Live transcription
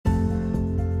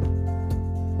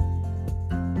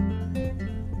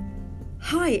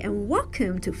Hi and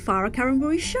welcome to Farah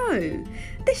Kariamburi show.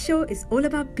 This show is all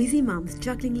about busy mums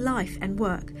juggling life and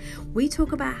work. We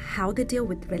talk about how they deal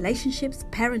with relationships,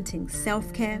 parenting,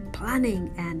 self-care,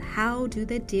 planning, and how do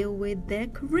they deal with their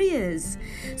careers.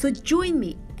 So join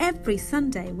me every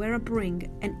Sunday where I bring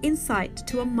an insight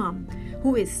to a mum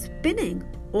who is spinning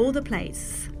all the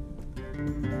plates.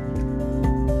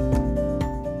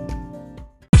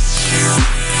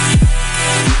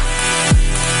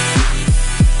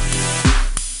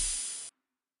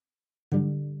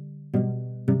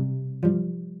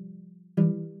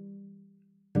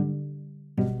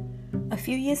 A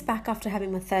few years back, after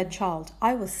having my third child,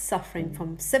 I was suffering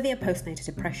from severe postnatal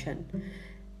depression.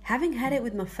 Having had it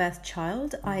with my first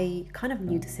child, I kind of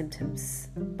knew the symptoms,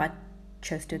 but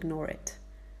chose to ignore it.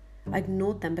 I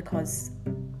ignored them because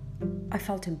I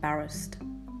felt embarrassed.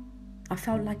 I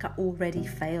felt like I already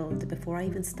failed before I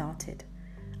even started.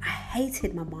 I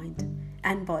hated my mind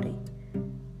and body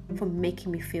for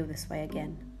making me feel this way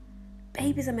again.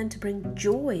 Babies are meant to bring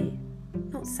joy,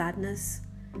 not sadness.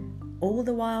 All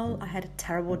the while, I had a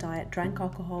terrible diet, drank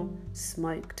alcohol,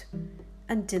 smoked,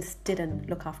 and just didn't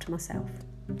look after myself.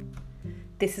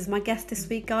 This is my guest this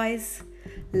week, guys.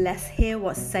 Let's hear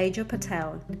what Sejal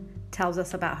Patel tells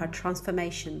us about her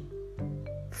transformation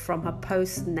from her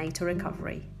postnatal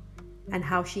recovery and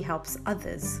how she helps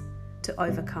others to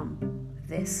overcome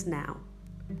this now.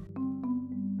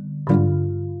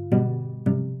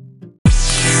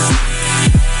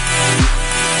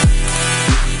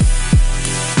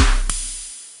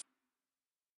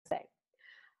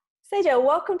 Sejal,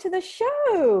 welcome to the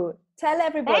show. Tell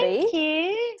everybody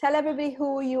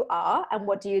who you are and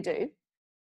what do you do.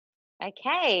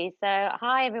 Okay, so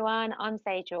hi everyone, I'm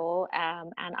Sejal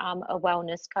and I'm a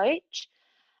wellness coach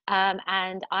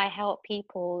and I help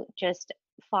people just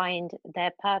find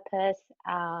their purpose,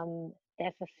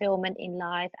 their fulfillment in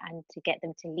life and to get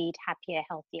them to lead happier,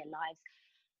 healthier lives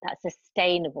that's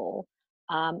sustainable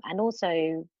and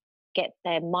also get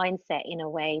their mindset in a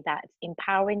way that's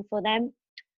empowering for them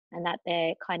and that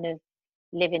they're kind of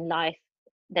living life.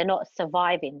 They're not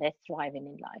surviving, they're thriving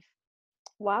in life.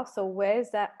 Wow, so where's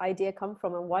that idea come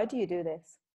from and why do you do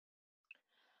this?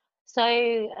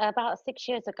 So about 6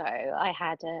 years ago, I've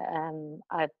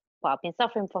been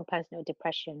suffering from postnatal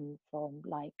depression from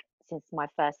since my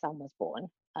first son was born,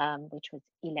 which was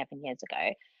 11 years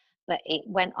ago. But it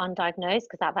went undiagnosed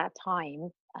because at that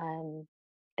time,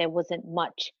 there wasn't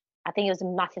much, I think it was a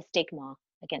massive stigma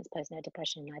against postnatal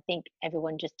depression. I think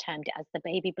everyone just termed it as the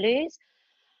baby blues.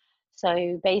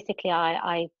 So basically,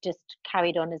 I just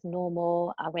carried on as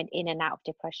normal. I went in and out of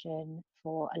depression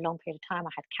for a long period of time. I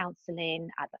had counseling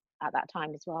at that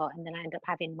time as well. And then I ended up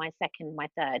having my second, my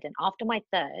third. And after my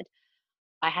third,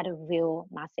 I had a real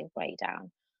massive breakdown.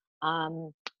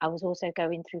 I was also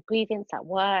going through grievance at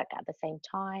work at the same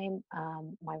time.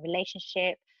 My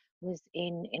relationship was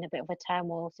in a bit of a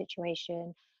turmoil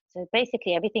situation. So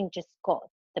basically, everything just got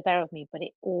the better of me, but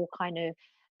it all kind of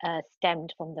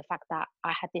stemmed from the fact that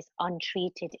I had this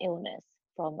untreated illness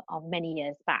from many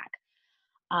years back.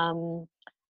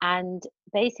 And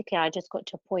basically, I just got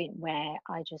to a point where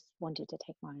I just wanted to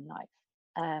take my own life.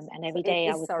 And every day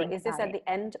I would think is this about at the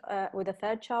end with the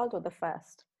third child or the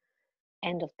first?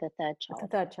 End of the third child. The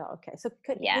third child, okay. So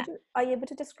are you able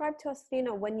to describe to us,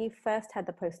 when you first had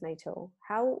the postnatal,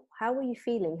 how were you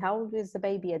feeling? How old was the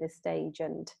baby at this stage?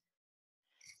 And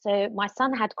so my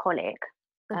son had colic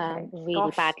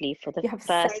really badly for the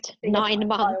first 9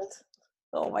 months.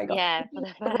 Oh my God. Yeah, for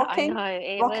the first, I know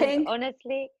it was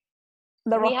honestly.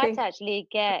 We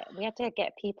had to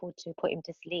get people to put him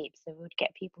to sleep. So we would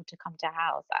get people to come to our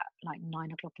house at like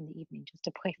 9 o'clock in the evening just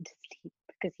to put him to sleep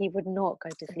because he would not go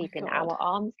to sleep in our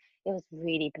arms. It was a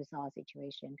really bizarre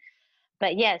situation.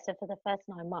 But yeah, so for the first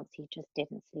 9 months, he just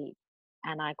didn't sleep.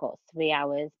 And I got 3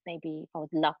 hours, maybe if I was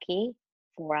lucky,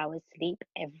 4 hours sleep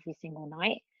every single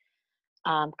night.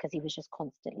 Because he was just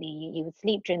he would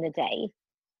sleep during the day.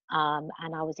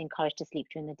 And I was encouraged to sleep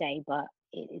during the day, but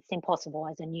it's impossible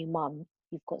as a new mum.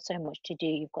 You've got so much to do,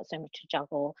 you've got so much to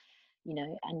juggle,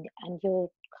 and your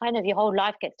whole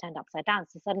life gets turned upside down.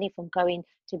 So suddenly from going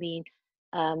to being,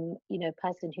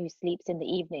 person who sleeps in the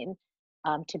evening,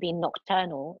 to being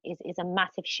nocturnal is a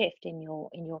massive shift in your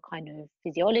kind of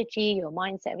physiology, your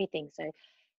mindset, everything. So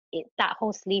that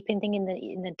whole sleeping thing in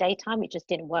the daytime, it just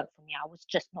didn't work for me. I was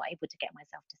just not able to get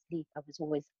myself to sleep. I was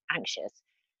always anxious.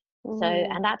 So,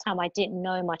 and that time I didn't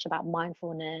know much about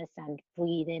mindfulness and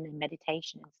breathing and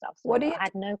meditation and stuff. So I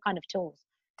had no kind of tools.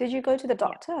 Did you go to the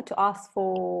doctor to ask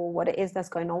for what it is that's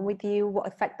going on with you? What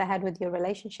effect that had with your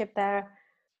relationship there?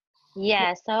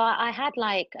 Yeah, so I had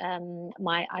I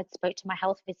spoke to my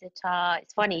health visitor.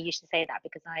 It's funny you should say that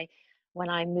because when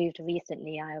I moved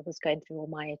recently, I was going through all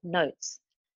my notes,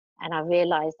 and I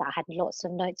realized that I had lots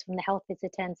of notes from the health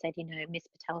visitor and said, Miss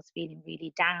Patel's feeling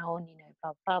really down,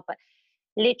 blah, blah. But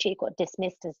literally it got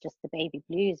dismissed as just the baby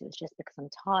blues. It was just because I'm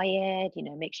tired,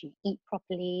 make sure you eat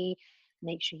properly,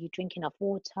 make sure you drink enough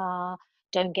water,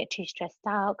 don't get too stressed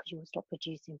out because you will stop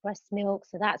producing breast milk.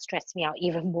 So that stressed me out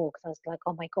even more because I was like,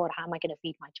 oh my God, how am I going to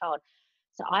feed my child?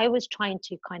 So I was trying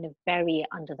to kind of bury it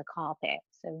under the carpet.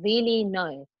 So really,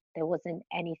 no, there wasn't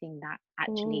anything that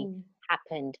actually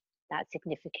happened that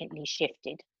significantly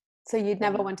shifted. So you'd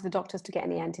never went to the doctors to get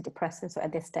any antidepressants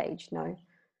at this stage, no?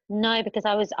 No, because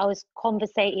I was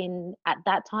conversating at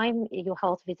that time. Your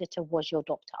health visitor was your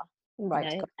doctor,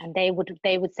 right? And they would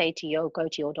say to you, go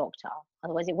to your doctor.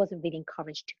 Otherwise, it wasn't really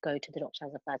encouraged to go to the doctor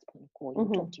as a first point of call. You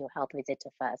would talk to your health visitor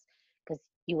first because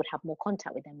you would have more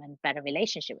contact with them and better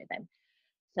relationship with them.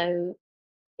 So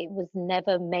it was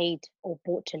never made or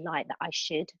brought to light that I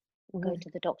should go to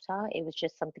the doctor. It was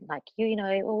just something like,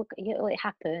 it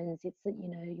happens. It's,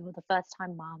 you're the first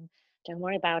time mom. Don't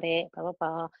worry about it, blah, blah,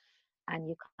 blah. And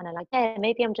you kind of like, yeah,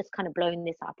 maybe I'm just kind of blowing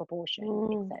this out of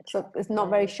proportion, etc. So it's not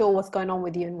very sure what's going on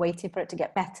with you and waiting for it to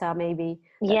get better, maybe.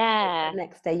 Yeah. The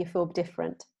next day you feel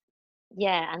different.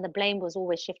 Yeah, and the blame was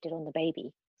always shifted on the baby.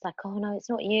 It's like, oh no, it's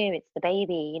not you, it's the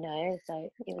baby, So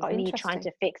it was me trying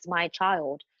to fix my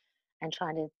child and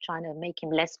trying to make him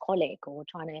less colic, or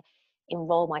trying to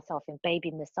enroll myself in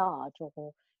baby massage, or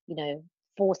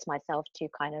force myself to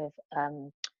kind of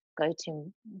go to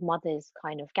mothers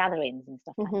kind of gatherings and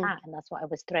stuff like that. And that's what I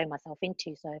was throwing myself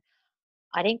into. So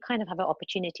I didn't kind of have an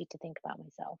opportunity to think about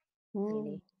myself,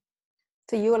 really.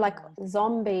 So you were like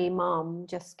zombie mom,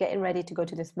 just getting ready to go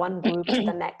to this one group to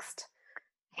the next.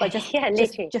 But just did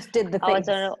the things. I was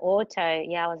on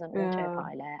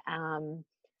autopilot.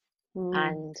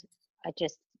 And I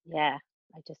just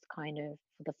kind of,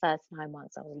 for the first 9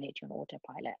 months, I was literally on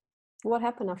autopilot. What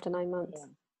happened after 9 months?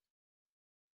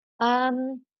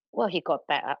 Well, he got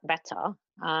better.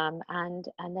 And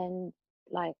then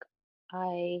like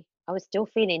I was still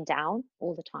feeling down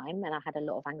all the time, and I had a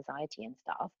lot of anxiety and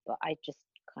stuff, but I just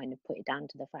kind of put it down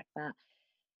to the fact that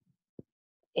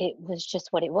it was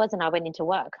just what it was, and I went into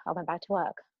work. I went back to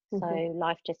work. So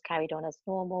life just carried on as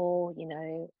normal,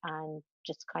 and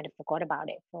just kind of forgot about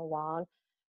it for a while.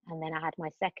 And then I had my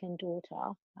second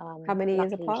daughter. How many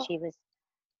years apart? She was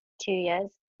 2 years.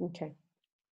 Okay.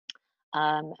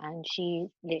 And she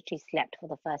literally slept for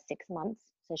the first 6 months.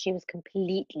 So she was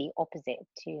completely opposite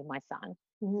to my son.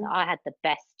 So I had the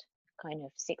best kind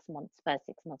of first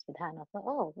 6 months with her. And I thought,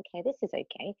 oh, okay, this is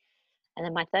okay. And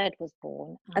then my third was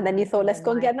born. And then you thought, let's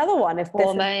go and get another one. If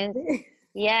hormones,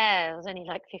 yeah, it was only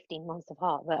like 15 months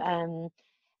apart. But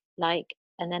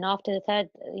and then after the third,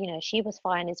 she was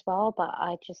fine as well. But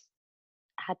I just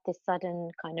had this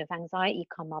sudden kind of anxiety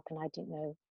come up, and I didn't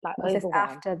know, like, was this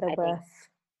after the birth?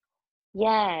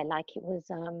 Yeah, like it was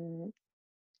it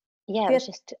was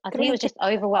just, I think it was just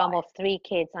overwhelm of 3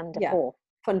 kids under 4.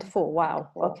 Under 4, wow.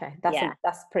 Okay,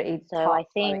 that's pretty so tough, I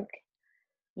think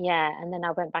and then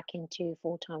I went back into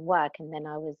full-time work, and then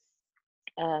I was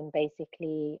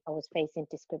basically I was facing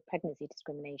pregnancy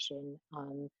discrimination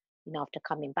after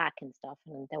coming back and stuff,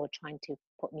 and they were trying to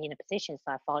put me in a position,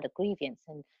 so I filed a grievance,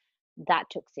 and that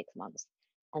took 6 months.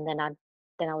 And then I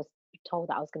was told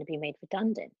that I was going to be made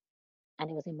redundant, and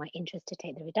it was in my interest to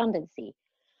take the redundancy.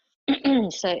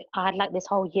 So I had like this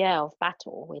whole year of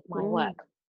battle with my work.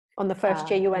 On the first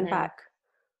year you went back?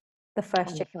 The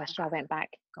first year I went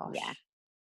back. Gosh. Yeah.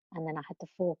 And then I had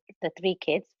 4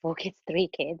 kids.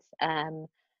 And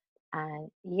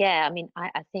yeah, I mean,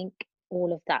 I think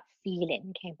all of that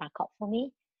feeling came back up for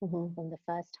me from the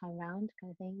first time round,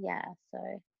 kind of thing. Yeah.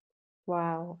 So.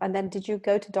 Wow. And then did you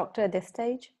go to doctor at this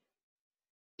stage?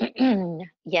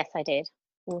 Yes, I did.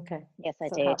 Okay. Yes, I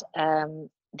did.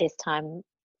 This time,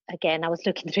 again, I was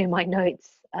looking through my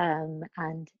notes,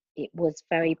 and it was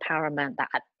very paramount that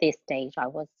at this stage I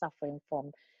was suffering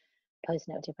from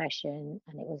postnatal depression,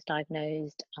 and it was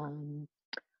diagnosed.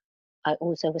 I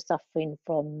also was suffering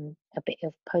from a bit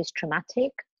of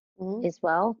post-traumatic as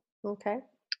well. Okay.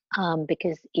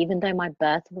 Because even though my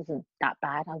birth wasn't that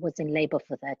bad, I was in labor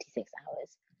for 36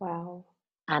 hours. Wow.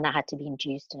 And I had to be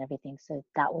induced and everything. So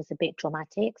that was a bit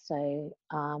traumatic. So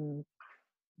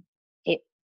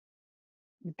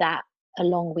that,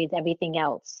 along with everything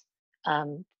else,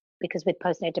 because with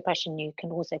postnatal depression, you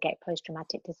can also get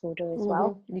post-traumatic disorder as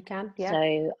well. You can, yeah.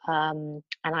 So, and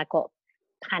I got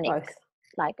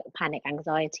panic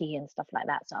anxiety and stuff like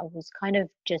that. So I was kind of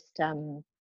just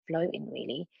floating,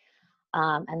 really.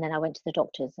 And then I went to the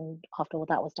doctors, and after all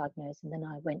that was diagnosed, and then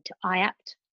I went to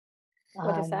IAPT.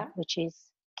 What is that?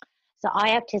 So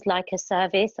IAPT is like a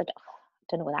service.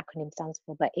 don't know what that acronym stands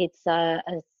for, but it's a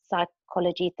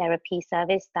psychology therapy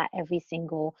service that every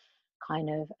single kind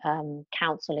of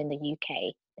council in the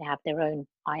UK, they have their own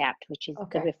IAPT, which is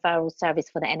the referral service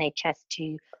for the NHS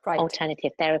to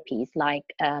alternative therapies like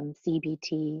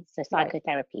CBT, so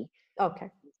psychotherapy.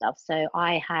 Stuff. So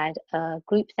I had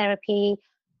group therapy,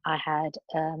 I had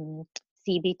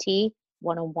CBT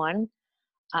one-on-one,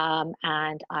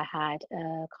 and I had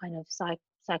a kind of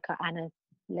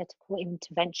psychoanalytical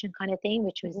intervention kind of thing,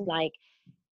 which was like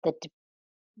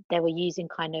they were using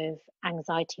kind of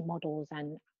anxiety models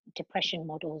and depression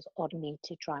models on me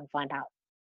to try and find out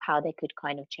how they could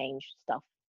kind of change stuff.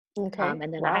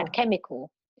 And then I had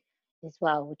chemical as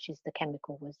well, which is the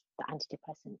chemical was the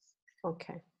antidepressants.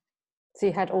 So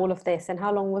you had all of this, and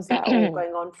how long was that all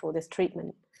going on for, this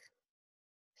treatment?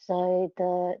 So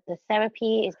the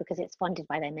therapy is because it's funded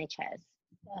by the NHS.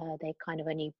 They kind of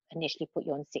only initially put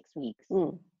you on 6 weeks.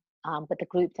 But the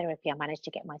group therapy, I managed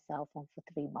to get myself on for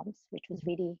 3 months, which was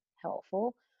really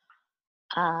helpful.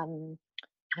 And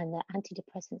the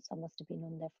antidepressants, I must have been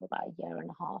on there for about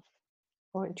 1.5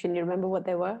 years. Can you remember what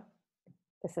they were?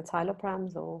 The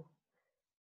citalopram or?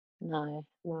 No.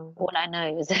 All I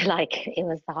know is like it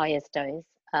was the highest dose.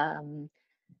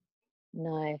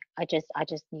 No, I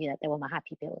just knew that they were my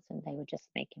happy pills and they were just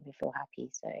making me feel happy.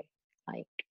 So like,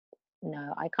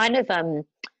 no, I kind of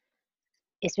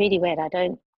it's really weird. I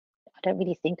don't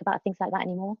really think about things like that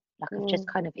anymore. Like I've just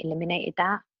kind of eliminated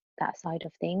that side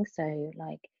of things. So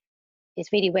like,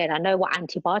 it's really weird. I know what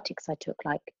antibiotics I took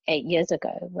like 8 years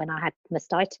ago when I had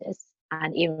mastitis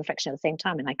and ear infection at the same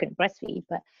time and I couldn't breastfeed.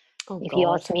 But if you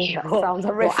ask me it was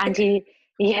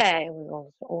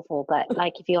awful. But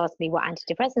like, if you ask me what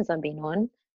antidepressants I've been on.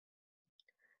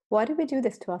 Why do we do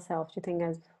this to ourselves, do you think,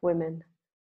 as women?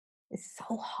 It's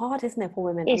so hard, isn't it, for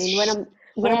women? I mean,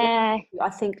 I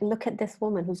think, look at this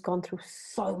woman who's gone through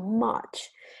so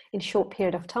much in a short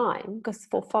period of time, because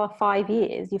for 5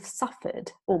 years you've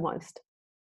suffered almost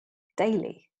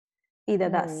daily. Either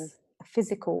that's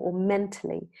physical or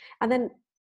mentally. And then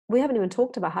we haven't even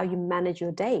talked about how you manage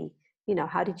your day. You know,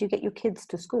 how did you get your kids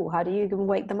to school? How do you even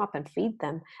wake them up and feed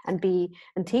them and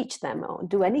teach them or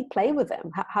do any play with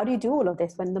them? How do you do all of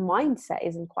this when the mindset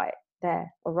isn't quite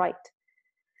there or right?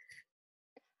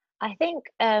 I think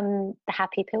the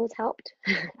happy pills helped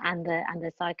and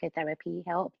the psychotherapy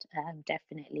helped,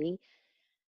 definitely.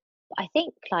 I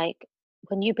think like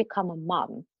when you become a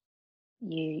mum,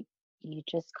 you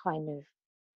just kind of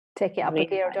take it up a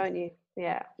gear, don't you?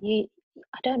 Yeah.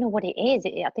 I don't know what it is.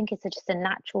 I think it's just a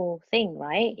natural thing,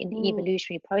 right? In the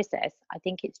evolutionary process. I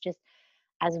think it's just,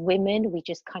 as women, we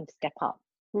just kind of step up.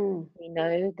 We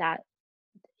know that,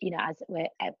 you know, as we're,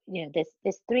 you know,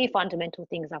 there's 3 fundamental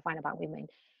things I find about women.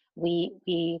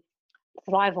 We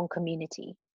thrive on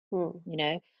community, you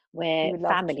know, where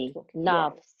family,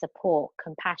 love, support,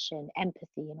 compassion,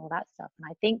 empathy, and all that stuff. And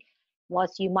I think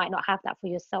whilst you might not have that for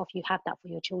yourself, you have that for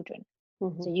your children.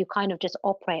 So you kind of just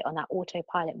operate on that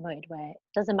autopilot mode where it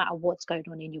doesn't matter what's going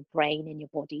on in your brain, in your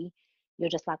body. You're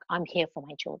just like, I'm here for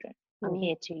my children. I'm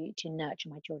here to nurture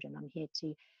my children. I'm here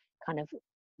to kind of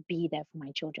be there for my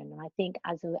children. And I think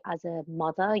as a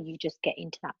mother, you just get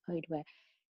into that mode where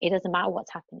it doesn't matter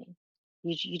what's happening.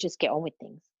 You just get on with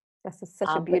things. That's such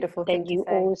a beautiful thing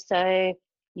to say.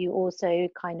 You also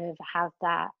kind of have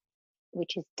that,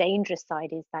 which is dangerous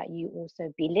side, is that you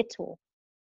also belittle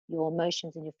your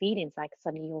emotions and your feelings. Like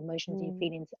suddenly your emotions and your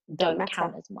feelings don't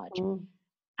count as much.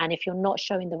 And if you're not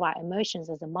showing the right emotions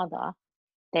as a mother,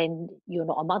 then you're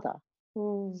not a mother.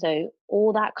 So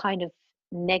all that kind of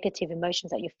negative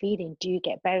emotions that you're feeling do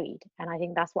get buried. And I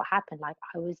think that's what happened. Like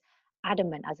I was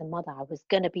adamant as a mother, I was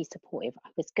going to be supportive,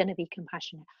 I was going to be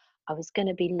compassionate, I was going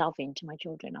to be loving to my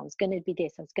children, I was going to be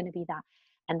this, I was going to be that.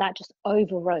 And that just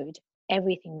overrode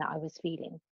everything that I was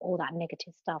feeling, all that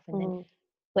negative stuff. And then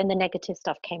when the negative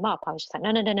stuff came up, I was just like,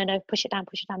 no, push it down,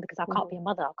 because I can't be a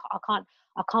mother. I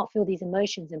can't feel these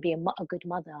emotions and be a good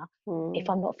mother if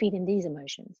I'm not feeling these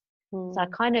emotions. So I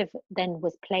kind of then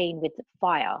was playing with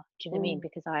fire. Do you know what I mean?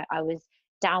 Because I was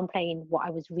downplaying what I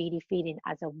was really feeling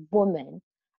as a woman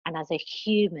and as a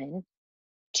human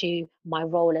to my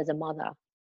role as a mother.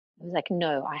 I was like,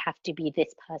 no, I have to be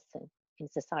this person in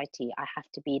society. I have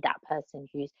to be that person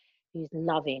who's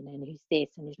loving and who's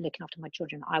this and who's looking after my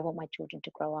children. I want my children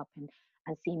to grow up and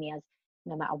see me as,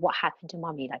 no matter what happened to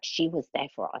mummy, like she was there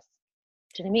for us.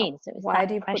 Do you know what I mean? So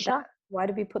why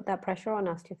do we put that pressure on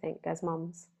us, do you think, as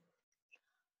mums?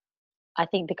 I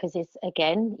think because it's,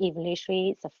 again, evolutionary,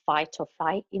 it's a fight or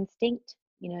flight instinct.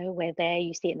 You know, where there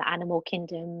you see it in the animal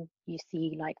kingdom, you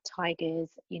see like tigers,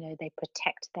 you know, they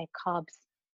protect their cubs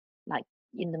like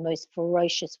in the most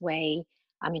ferocious way.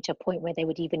 I mean, to a point where they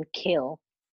would even kill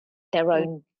their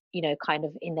own, you know, kind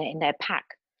of in their pack.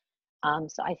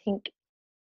 So I think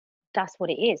that's what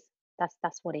it is.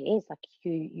 That's what it is. Like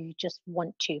you just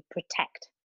want to protect.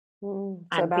 So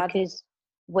And bad. because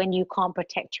when you can't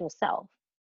protect yourself,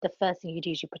 the first thing you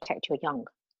do is you protect your young.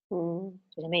 Do you know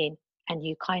what I mean? And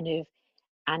you kind of,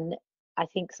 and I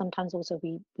think sometimes also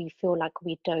we feel like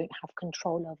we don't have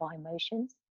control of our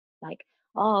emotions. Like,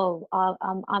 oh,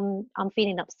 I'm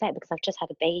feeling upset because I've just had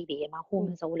a baby and my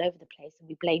hormones are all over the place, and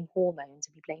we blame hormones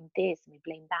and we blame this and we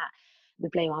blame that, we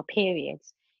blame our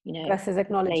periods, you know, versus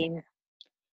acknowledging it.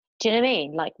 do you know what I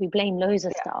mean? Like we blame loads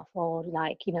of stuff, or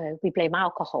like, you know, we blame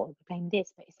alcohol, we blame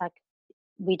this, but it's like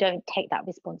we don't take that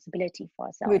responsibility for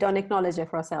ourselves. We don't acknowledge it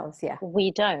for ourselves. Yeah.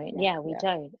 We don't. We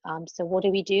don't. So what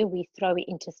do? We throw it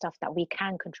into stuff that we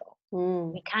can control.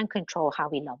 We can control how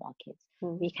we love our kids.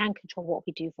 We can control what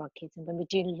we do for our kids. And when we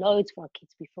do loads for our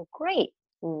kids, we feel great.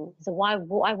 So why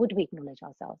would we acknowledge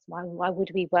ourselves? Why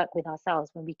would we work with ourselves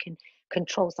when we can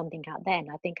control something out there? And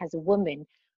I think as a woman,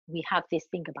 we have this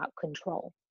thing about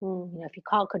control. You know, if you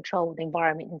can't control the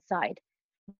environment inside,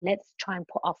 let's try and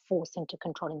put our force into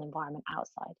controlling the environment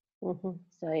outside.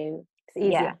 So it's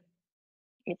easier. Yeah,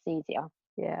 it's easier.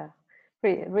 Yeah,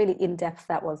 really, really in depth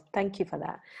that was. Thank you for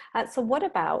that. So what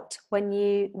about when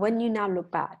you now look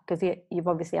back, because you've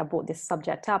obviously brought this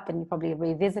subject up and you're probably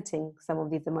revisiting some of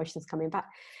these emotions coming back.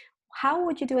 How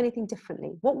would you do anything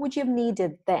differently? What would you have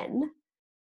needed then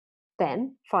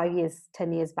 5 years,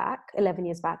 10 years back, 11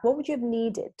 years back? What would you have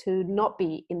needed to not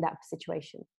be in that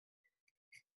situation?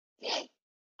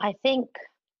 I think.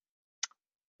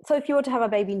 So if you were to have a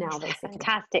baby now, basically.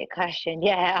 Fantastic question.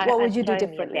 Yeah. What would you do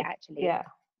differently? Bit, actually. Yeah.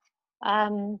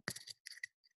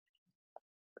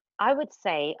 I would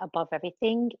say above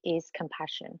everything is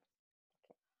compassion.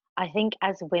 I think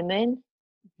as women,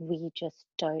 we just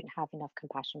don't have enough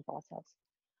compassion for ourselves.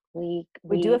 We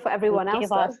do it for everyone else.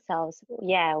 Give ourselves,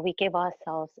 we give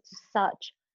ourselves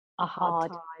such a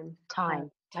hard time.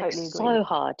 Totally like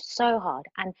agree. So hard.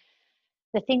 And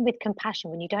the thing with compassion,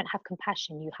 when you don't have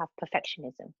compassion, you have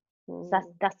perfectionism. So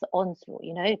that's the onslaught,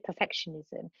 you know,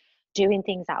 perfectionism, doing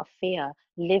things out of fear,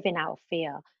 living out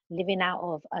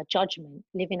of judgment,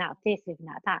 living out of this, living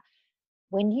out of that.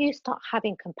 When you start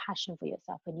having compassion for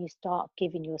yourself and you start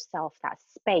giving yourself that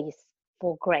space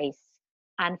for grace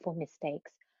and for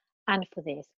mistakes and for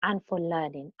this and for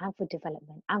learning and for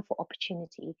development and for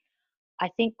opportunity, I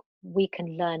think we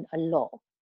can learn a lot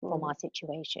from our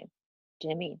situation. Do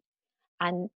you know what I mean?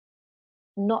 And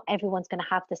not everyone's going to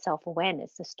have the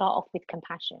self-awareness. So start off with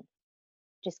compassion.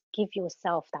 Just give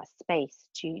yourself that space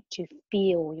to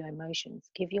feel your emotions.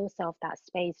 Give yourself that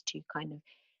space to kind of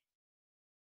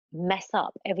mess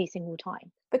up every single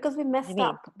time. Because we messed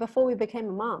up before we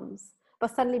became mums,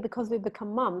 but suddenly because we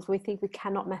become mums, we think we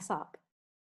cannot mess up.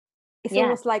 It's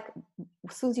almost like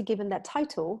as soon as you're given that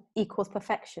title equals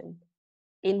perfection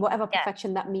in whatever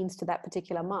perfection that means to that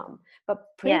particular mum.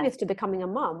 But previous to becoming a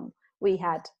mum, we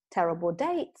had terrible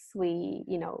dates, we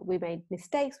made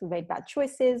mistakes, we made bad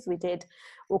choices, we did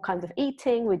all kinds of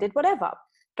eating, we did whatever,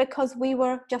 because we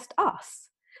were just us.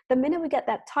 The minute we get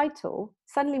that title,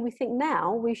 suddenly we think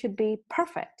now we should be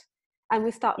perfect, and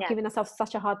we start giving ourselves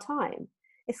such a hard time.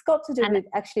 It's got to do with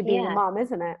actually being a mom,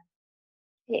 isn't it?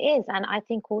 It is. And I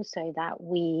think also that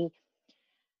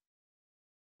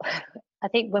I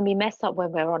think when we mess up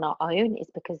when we're on our own,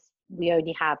 it's because we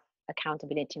only have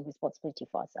accountability and responsibility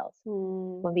for ourselves.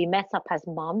 When we mess up as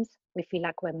moms, we feel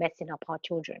like we're messing up our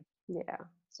children. Yeah.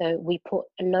 So we put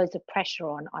loads of pressure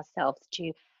on ourselves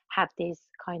to have this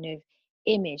kind of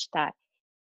image that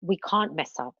we can't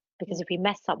mess up, because if we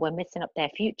mess up, we're messing up their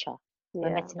future.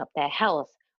 We're messing up their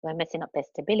health. We're messing up their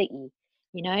stability,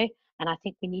 you know? And I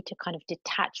think we need to kind of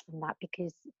detach from that,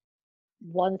 because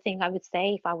one thing I would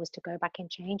say if I was to go back and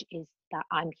change is that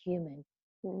I'm human.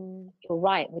 You're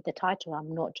right with the title.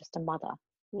 I'm not just a mother.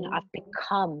 You know, I've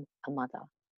become a mother.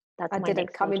 I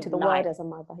didn't come into the world as a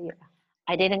mother. Yeah.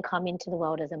 I didn't come into the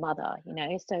world as a mother, you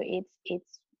know. So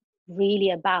it's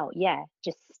really about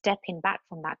just stepping back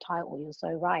from that title. You're so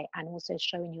right. And also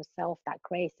showing yourself that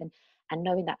grace and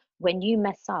knowing that when you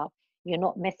mess up, you're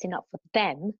not messing up for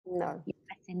them. No. You're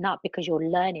messing up because you're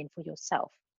learning for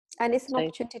yourself. And it's an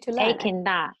opportunity to learn. Taking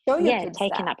that,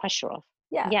 taking that pressure off.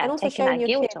 Yeah, and also taking showing that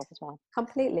your guilt kid off as well.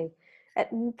 Completely.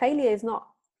 Failure is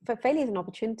an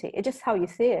opportunity. It's just how you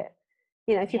see it.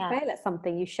 You know, if you fail at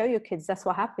something, you show your kids that's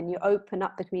what happened. You open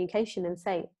up the communication and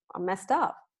say, I messed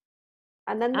up.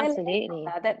 And then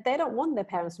they don't want their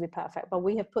parents to be perfect, but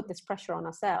we have put this pressure on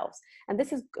ourselves. And this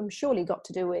has surely got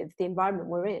to do with the environment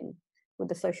we're in, with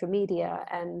the social media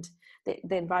and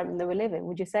the environment that we live in,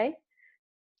 would you say?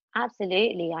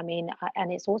 Absolutely. I mean,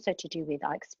 and it's also to do with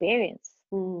our experience,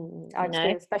 Our you know,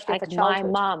 experience, especially like for my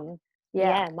childhood. mum,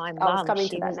 Yeah, my I was mum, coming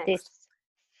to she that was next. this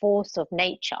force of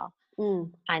nature,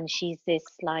 Mm. and she's this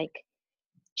like,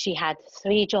 she had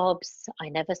 3 jobs. I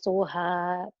never saw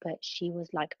her, but she was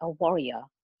like a warrior,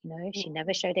 you know, she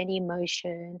never showed any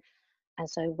emotion. And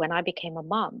so when I became a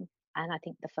mum, and I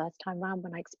think the first time round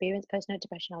when I experienced postnatal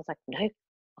depression, I was like, no,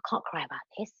 I can't cry about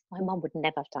this. My mum would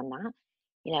never have done that.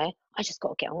 You know, I just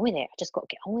got to get on with it. I just got to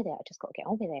get on with it. I just got to get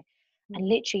on with it. And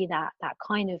literally that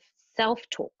kind of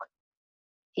self-talk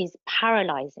is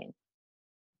paralyzing.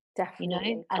 Definitely.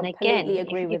 You know, and Completely again,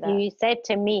 agree with if that. you said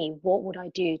to me, what would I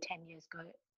do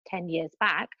 10 years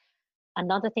back,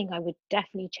 another thing I would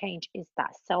definitely change is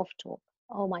that self-talk.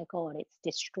 Oh my God, it's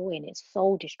destroying, it's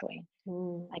soul destroying.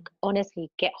 Like, honestly,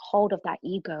 get hold of that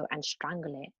ego and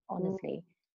strangle it, honestly,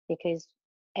 because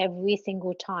every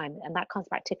single time, and that comes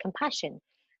back to compassion,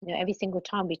 you know, every single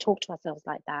time we talk to ourselves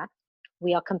like that,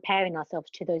 we are comparing ourselves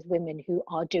to those women who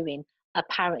are doing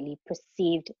apparently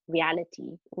perceived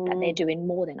reality, that they're doing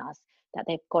more than us, that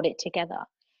they've got it together,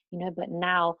 you know. But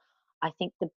now I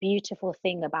think the beautiful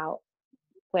thing about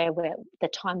where we're the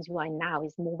times we are now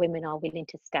is more women are willing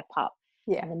to step up,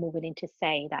 Yeah. and they're more willing to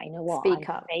say that, you know what, Speak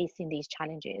I'm up. facing these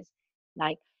challenges.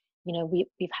 Like, you know, we've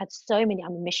had so many. I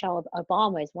mean, Michelle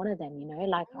Obama is one of them, you know.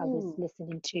 Like, I was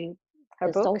listening to Her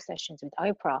the book. Soul Sessions with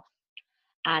Oprah,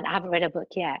 and I haven't read a book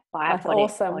yet, but I've That's got it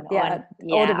awesome. on Yeah.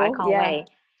 yeah, I Audible. can't Yeah. wait.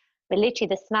 But literally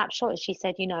the snapshot, she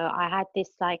said, you know, I had this,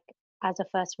 like, as a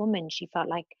first woman, she felt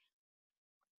like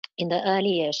in the early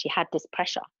years she had this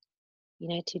pressure, you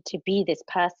know, to be this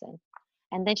person.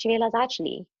 And then she realized,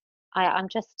 actually, I'm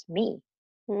just me.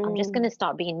 I'm just going to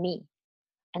start being me.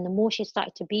 And the more she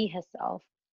started to be herself,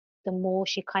 the more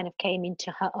she kind of came into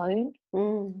her own.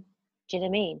 Do you know what I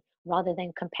mean? Rather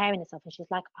than comparing herself. And she's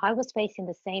like, I was facing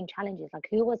the same challenges. Like,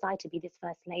 who was I to be this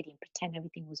first lady and pretend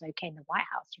everything was okay in the White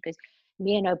House? She goes,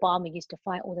 me and Obama used to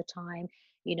fight all the time.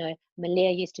 You know, Malia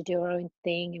used to do her own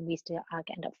thing, and we used to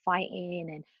end up fighting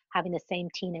and having the same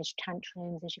teenage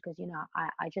tantrums. And she goes, you know,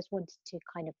 I just wanted to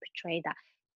kind of portray that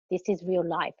this is real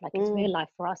life. Like, it's real life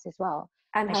for us as well.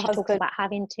 And And she talks about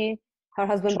having to her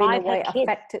husband being drive her away kids.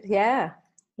 affected. Yeah.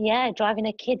 Yeah, driving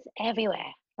her kids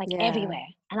everywhere, like Yeah. everywhere.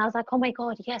 And I was like, oh my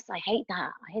God, yes, I hate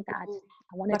that. I hate that.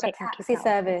 I want to Like a take my kids taxi out.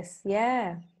 service.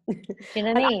 Yeah. Do you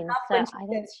know what I And I mean? love So when she I said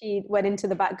don't. she went into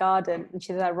the back garden and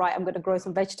she said, right, I'm going to grow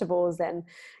some vegetables. And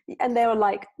they were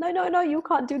like, no, you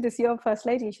can't do this. You're first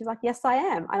lady. And she's like, yes, I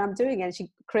am. And I'm doing it. And she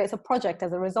creates a project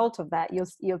as a result of that.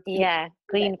 Yeah,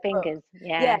 green fingers.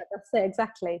 Yeah, Yeah, that's it,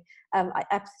 exactly.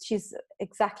 She's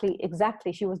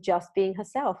exactly. She was just being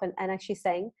herself. And actually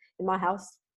saying, in my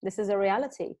house, this is a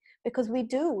reality. Because we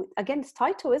do, again, it's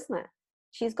title, isn't it?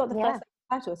 She's got the yeah, first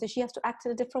title, so she has to act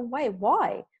in a different way.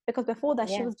 Why? Because before that,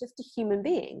 she yeah, was just a human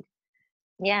being,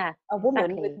 yeah, a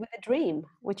woman exactly. with a dream,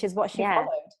 which is what she Yeah. followed.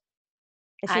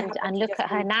 And she And happened to look just at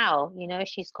her be. now, you know,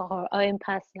 she's got her own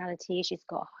personality, she's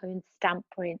got her own stamp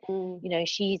print. You know,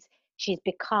 she's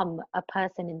become a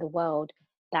person in the world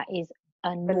that is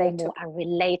a normal Relatable. and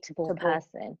relatable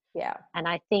person. Yeah. And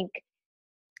I think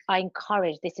I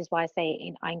encourage, this is why I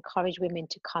say, I encourage women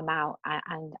to come out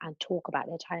and talk about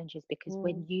their challenges, because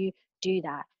when you do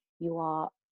that, you are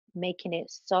making it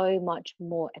so much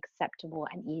more acceptable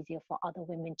and easier for other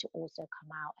women to also come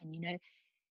out. And, you know,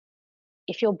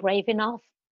 if you're brave enough,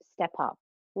 step up.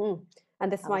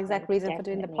 And this is I my would say exact reason for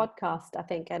doing the definitely. podcast, I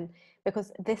think. And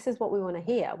because this is what we want to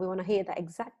hear. We want to hear that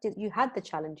exactly you had the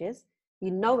challenges,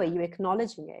 you know it, you're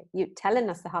acknowledging it, you're telling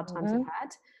us the hard times you had,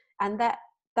 and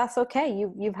that's okay.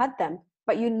 You've had them,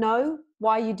 but you know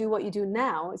why you do what you do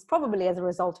now. It's probably as a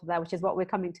result of that, which is what we're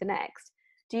coming to next.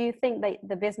 Do you think that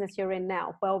the business you're in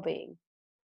now, well-being,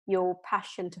 your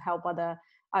passion to help other,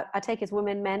 I take as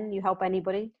women, men, you help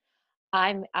anybody?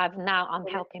 I'm Women,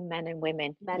 helping men and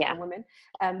women. men Yeah. and women.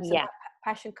 So Yeah. that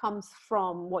passion comes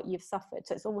from what you've suffered.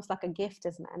 So it's almost like a gift,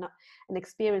 isn't it? And an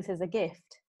experience is a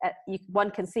gift.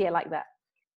 One can see it like that.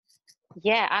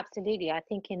 Yeah, absolutely. I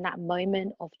think in that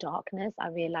moment of darkness, I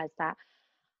realized that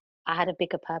I had a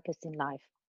bigger purpose in life,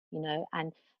 you know,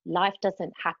 and life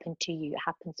doesn't happen to you, it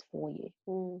happens for you,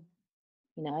 you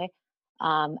know.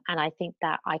 And I think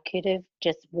that I could have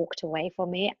just walked away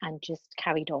from it and just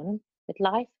carried on with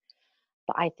life.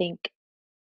 But I think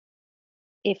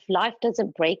if life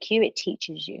doesn't break you, it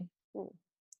teaches you. You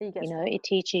get You know, stronger. it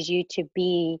teaches you to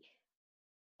be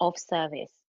of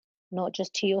service, not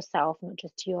just to yourself, not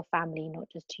just to your family, not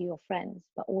just to your friends,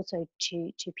 but also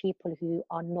to people who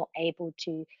are not able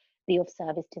to be of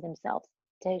service to themselves,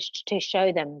 to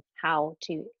show them how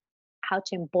to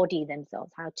embody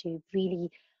themselves, how to really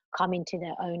come into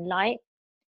their own light.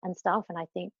 and stuff. And I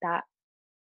think that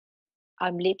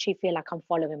I'm literally feel like I'm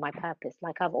following my purpose.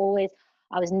 Like I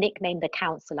was nicknamed the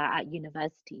counselor at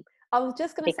university. I was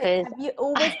just going to say, have you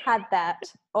always had that,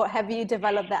 or have you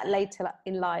developed that later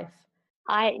in life?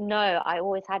 I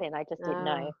always had it. I just didn't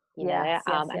know, yes,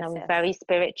 and I'm very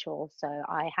spiritual, so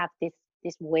I have this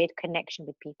weird connection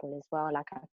with people as well. Like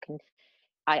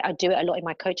I do it a lot in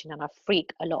my coaching, and I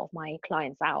freak a lot of my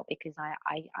clients out because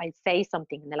I say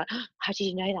something and they're like, oh, how did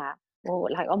you know that? Or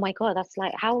like, oh my God, that's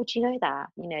like, how would you know that?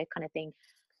 Kind of thing.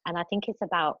 And I think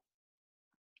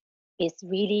it's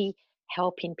really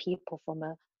helping people from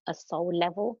a soul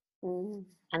level.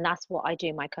 And that's what I do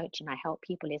in my coaching. I help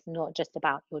people. It's not just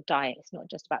about your diet. It's not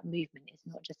just about movement. It's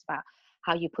not just about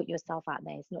how you put yourself out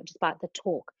there. It's not just about the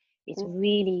talk. It's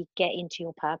really get into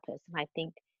your purpose. And I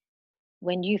think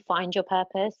when you find your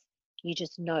purpose, you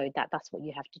just know that that's what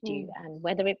you have to do. And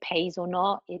whether it pays or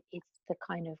not, it's the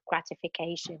kind of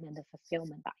gratification and the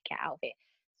fulfillment that I get out of it.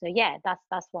 So yeah,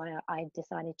 that's why I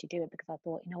decided to do it, because I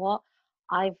thought, you know what,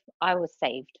 I was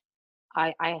saved.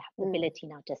 I have the ability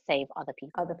now to save other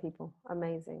people.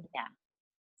 Amazing. Yeah.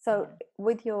 So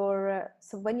with your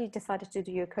so when you decided to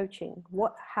do your coaching,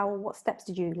 what steps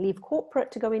did you leave corporate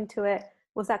to go into it?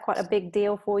 Was that quite a big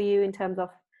deal for you in terms of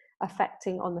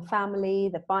affecting on the family,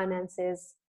 the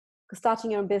finances? Because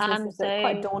starting your own business is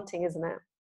quite daunting, isn't it?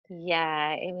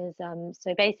 Yeah, it was.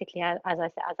 So basically, as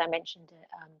I mentioned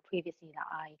previously, that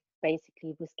I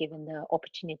basically was given the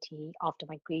opportunity after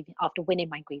winning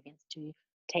my grievance, to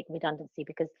take redundancy,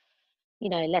 because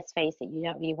let's face it, you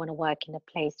don't really want to work in a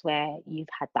place where you've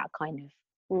had that kind of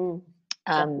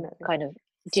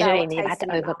do you know what I mean? You've had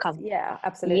to overcome. Yeah,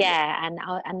 absolutely. Yeah,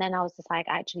 and then I was just like,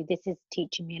 actually, this is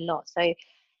teaching me a lot. So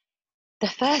the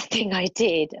first thing I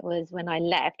did was, when I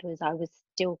left, was I was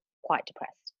still quite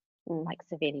depressed, like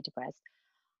severely depressed.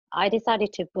 I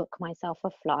decided to book myself a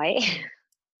flight.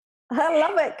 I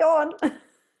love it. Go on.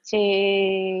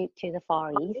 To the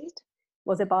Far East.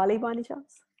 Was it Bali by any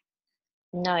chance?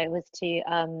 No, it was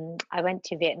I went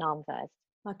to Vietnam first.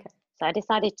 Okay. So I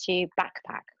decided to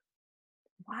backpack.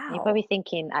 Wow. You're probably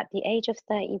thinking, at the age of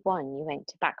 31, you went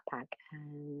to backpack.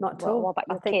 And not at all. What about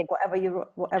your kids?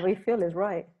 Whatever you feel is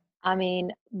right. I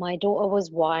mean, my daughter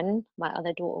was 1, my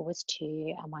other daughter was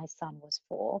 2, and my son was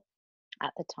 4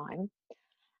 at the time.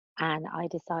 And I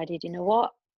decided, you know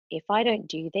what? If I don't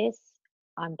do this,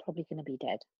 I'm probably going to be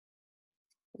dead.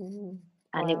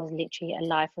 And it was literally a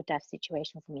life or death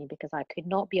situation for me, because I could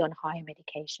not be on higher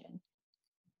medication.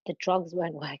 The drugs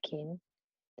weren't working.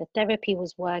 The therapy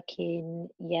was working.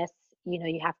 Yes,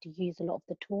 you have to use a lot of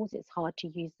the tools. It's hard to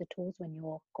use the tools when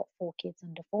you've got 4 kids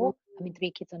under 4. I mean,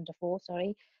 3 kids under 4,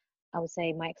 sorry. I would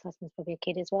say my ex-husband's probably a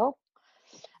kid as well.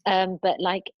 But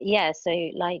so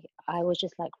I was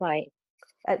just like, right.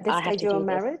 At this stage, you were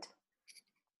married?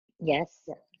 Yes.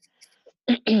 Yeah.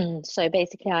 So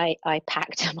basically, I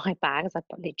packed my bags. I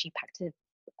literally packed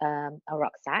a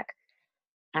rucksack,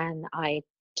 and I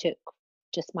took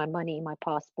just my money, my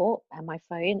passport, and my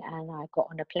phone, and I got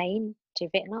on a plane to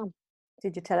Vietnam.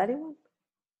 Did you tell anyone?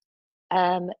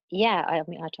 Yeah. I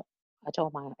mean, I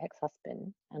told my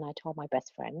ex-husband, and I told my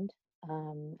best friend.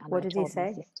 And what did he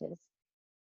say? My sisters.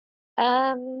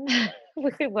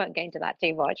 We weren't going to that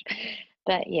too much,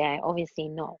 but yeah, obviously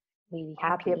not really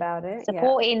happy about it.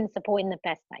 Supporting the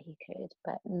best that he could,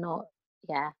 but not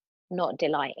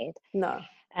delighted. No.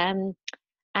 And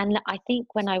I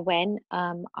think when I went,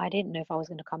 I didn't know if I was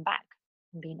going to come back.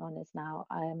 I'm being honest now.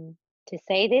 To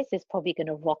say this is probably going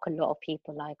to rock a lot of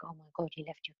people. Like, oh my God, you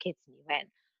left your kids and you went.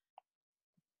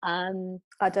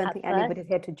 I don't think anybody's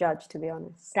here to judge, to be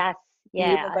honest. At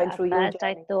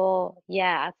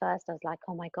first I was like,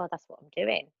 oh my God, that's what I'm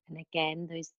doing. And again,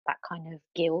 that kind of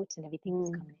guilt and everything was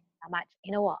coming in.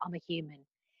 You know what? I'm a human.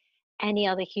 Any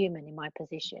other human in my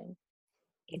position,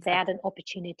 if they had an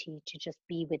opportunity to just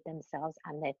be with themselves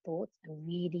and their thoughts and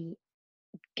really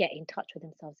get in touch with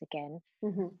themselves again,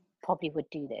 probably would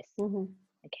do this.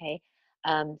 Okay.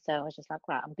 So I was just like,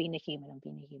 right, I'm being a human.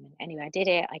 Anyway, I did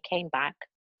it. I came back,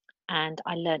 and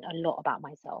I learned a lot about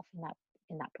myself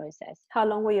in that process. How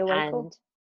long were you away for?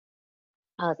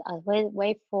 I was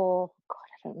away for, God,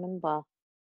 I don't remember.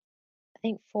 I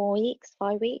think 4 weeks,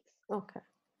 5 weeks. Okay.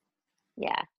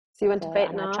 Yeah. So you went to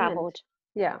Vietnam? And I travelled.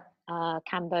 Yeah.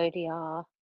 Cambodia,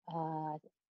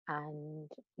 and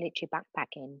literally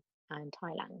backpacking, and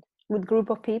Thailand. With a group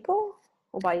of people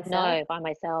or by yourself? No, by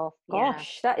myself.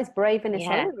 Gosh, that is brave in its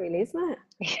own, really, isn't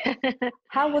it?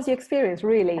 How was your experience,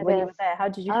 really, when you were there? How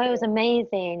did you feel? It was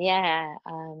amazing. Yeah.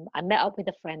 I met up with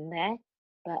a friend there,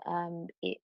 but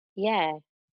it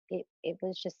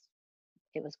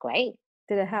was great.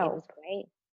 Did it help? It was great.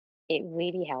 It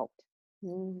really helped.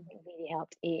 It really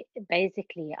helped. It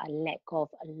basically, I let go of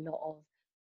a lot of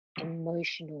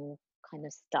emotional kind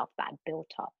of stuff that I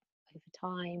built up over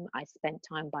time. I spent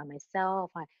time by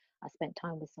myself. I spent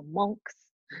time with some monks,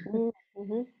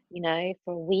 Mm-hmm.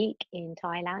 for a week in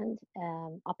Thailand,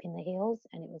 up in the hills,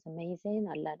 and it was amazing.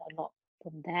 I learned a lot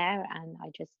from there, and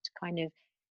I just kind of,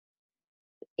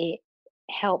 it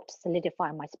helped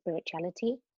solidify my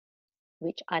spirituality,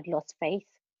 which I'd lost faith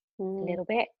a little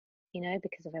bit,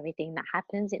 because of everything that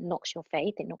happens. It knocks your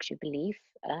faith, it knocks your belief.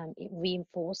 It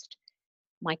reinforced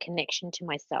my connection to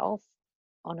myself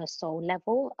on a soul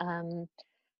level.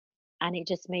 And it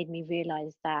just made me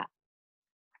realize that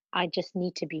I just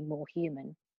need to be more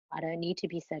human. I don't need to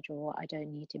be Sejal. I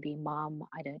don't need to be mum.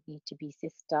 I don't need to be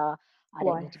sister. I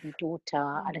don't need to be daughter.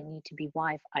 I don't need to be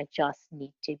wife. I just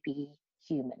need to be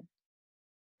human.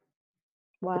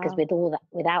 Because Wow.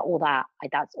 without all that,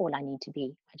 that's all I need to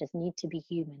be. I just need to be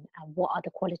human. And what are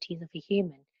the qualities of a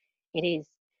human? It is,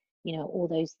 all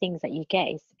those things that you get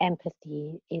is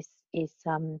empathy, is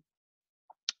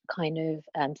kind of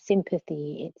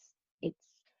sympathy. It's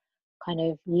kind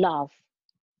of love,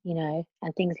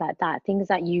 and things like that. Things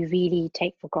that you really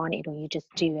take for granted or you just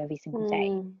do every single day.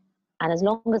 And as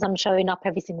long as I'm showing up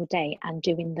every single day and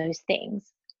doing those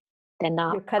things, then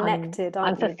you're connected,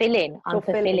 I'm fulfilling. I'm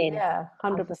fulfilling. Yeah,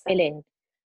 100%. I'm fulfilling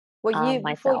Were you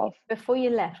myself. before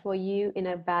you left? Were you in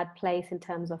a bad place in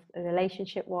terms of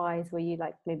relationship wise? Were you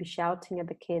like maybe shouting at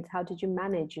the kids? How did you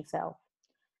manage yourself?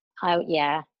 I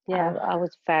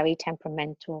was very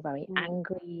temperamental, very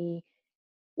angry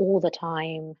all the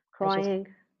time. Crying.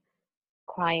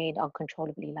 Crying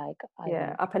uncontrollably,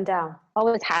 up and down. I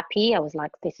was happy. I was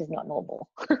like, this is not normal,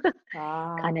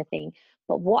 kind of thing.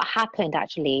 But what happened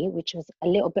actually, which was a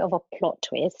little bit of a plot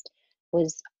twist,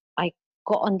 was I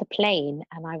got on the plane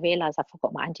and I realized I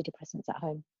forgot my antidepressants at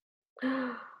home.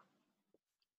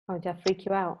 Oh, did that freak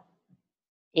you out?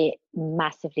 It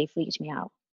massively freaked me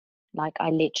out. Like I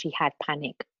literally had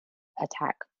panic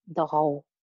attack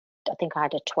I think I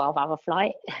had a 12-hour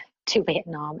flight to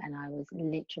Vietnam, and I was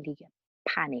literally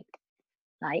panicked,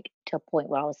 like to a point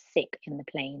where I was sick in the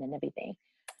plane and everything,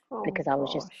 because I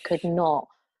was just I didn't know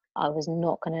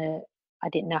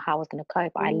how I was gonna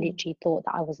cope. I literally thought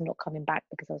that I was not coming back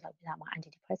because I was like, without my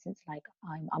antidepressants, like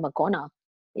I'm a goner.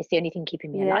 It's the only thing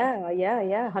keeping me alive.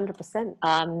 Yeah,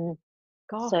 100%.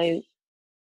 Gosh.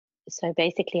 So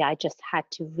basically I just had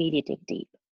to really dig deep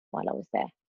while I was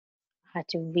there. I had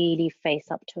to really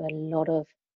face up to a lot of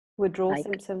withdrawal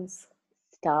symptoms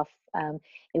stuff.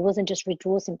 It wasn't just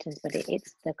withdrawal symptoms, but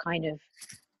it's the kind of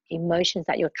emotions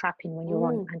that you're trapping when you're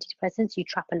on antidepressants. You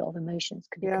trap a lot of emotions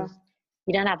because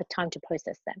you don't have the time to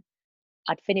process them.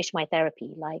 I'd finished my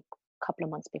therapy like a couple of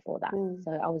months before that,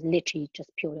 so I was literally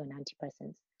just purely on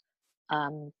antidepressants.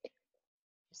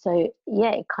 So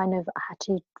yeah, it kind of, I had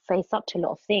to face up to a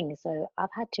lot of things. So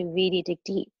I've had to really dig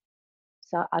deep.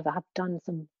 So I've done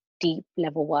some deep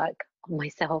level work on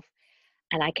myself,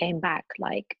 and I came back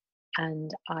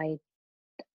and I,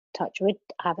 touch wood,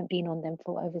 I haven't been on them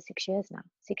for over 6 years now.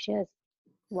 6 years.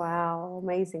 Wow,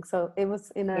 amazing. So it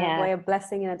was in a way a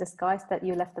blessing in a disguise that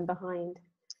you left them behind,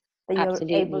 that you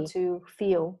were able to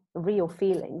feel real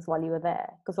feelings while you were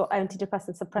there, because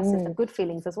antidepressants suppresses the good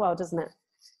feelings as well, doesn't it?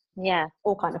 Yeah,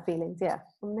 all kind of feelings.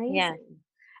 Amazing.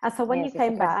 And so when you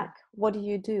came back, what did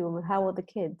you do? How were the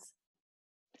kids?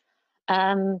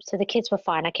 So the kids were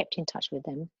fine. I kept in touch with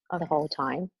them the whole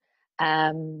time,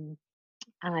 and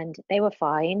they were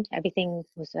fine. Everything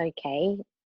was okay.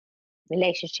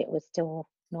 Relationship was still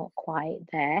not quite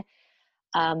there,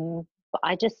 but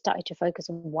I just started to focus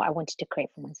on what I wanted to create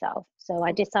for myself. So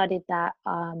I decided that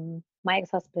my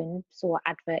ex-husband saw an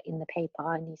advert in the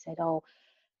paper, and he said, "Oh,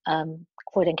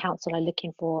 Croydon Council are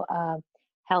looking for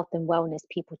health and wellness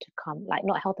people to come, like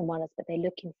not health and wellness, but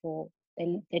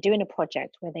they're doing a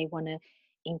project where they want to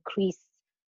increase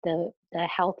the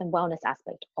health and wellness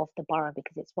aspect of the borough,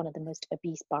 because it's one of the most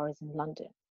obese boroughs in London.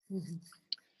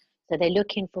 So they're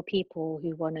looking for people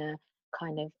who want to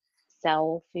kind of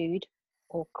sell food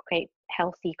or create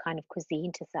healthy kind of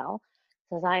cuisine to sell."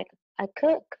 So I was like, I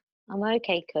cook, I'm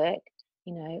okay cook,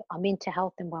 I'm into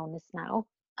health and wellness now.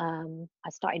 I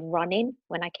started running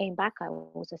when I came back. I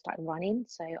also started running.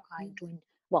 So I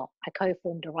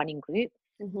co-formed a running group,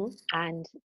 and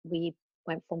we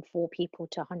went from 4 people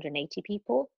to 180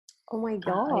 people. Oh my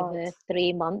God. Over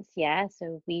 3 months. Yeah.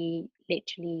 So we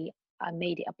literally, I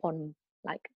made it upon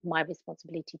like my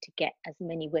responsibility to get as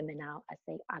many women out as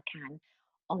I can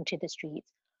onto the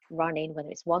streets, running, whether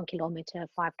it's 1 kilometer,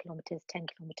 5 kilometers, 10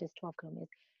 kilometers, 12 kilometers,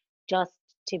 just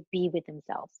to be with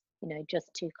themselves,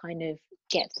 just to kind of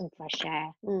get some fresh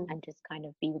air and just kind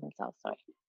of be with themselves. Sorry.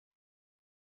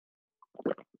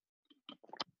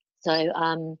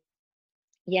 So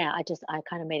yeah, I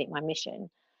kind of made it my mission,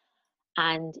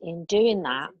 and in doing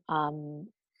that,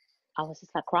 I was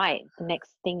just like, right, the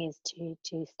next thing is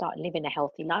to start living a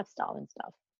healthy lifestyle and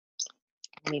stuff.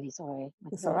 I'm really sorry.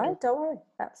 It's all right. Don't worry.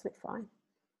 Absolutely fine.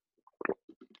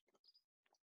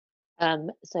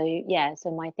 So yeah,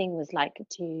 so my thing was like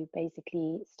to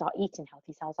basically start eating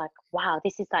healthy. So I was like, wow,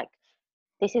 this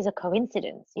is a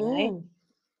coincidence, you know?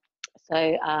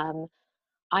 So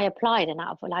I applied, and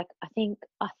out of like, I think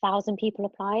 1,000 people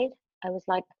applied. I was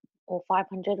like, or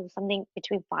 500 or something,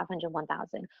 between 500 and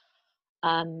 1,000.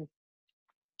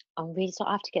 I'm really sorry.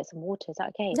 I have to get some water. Is that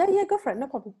okay? Yeah, go for it. No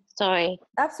problem. Sorry.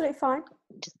 Absolutely fine.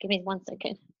 Just give me 1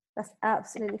 second. That's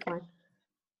absolutely fine.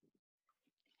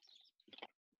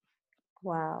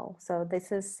 Wow. So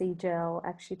this is Sejal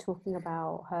actually talking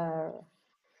about her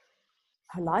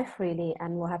life really,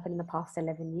 and what happened in the past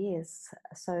 11 years.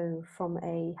 So from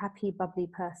a happy, bubbly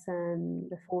person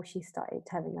before she started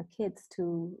having her kids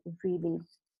to really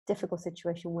difficult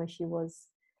situation where she was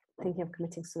thinking of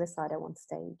committing suicide at one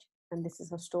stage. And this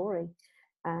is her story.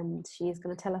 And she is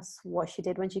going to tell us what she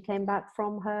did when she came back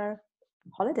from her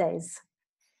holidays.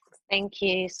 Thank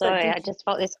you. Sorry, I just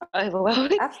felt this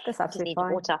overwhelming. That's absolutely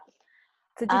fine. Water.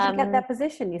 So did you get that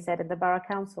position, you said, in the Borough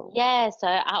Council? Yeah, so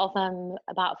out of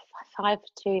about 5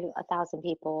 to 1,000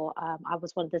 people, I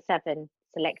was one of the 7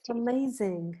 selected.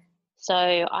 Amazing. So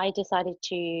I decided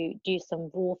to do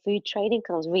some raw food trading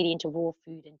because I was really into raw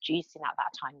food and juicing at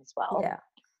that time as well.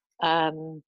 Yeah.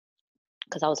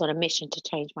 Because I was on a mission to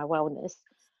change my wellness.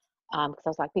 Because I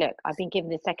was like, look, I've been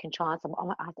given a second chance. I'm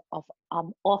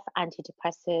off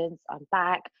antidepressants. I'm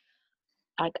back.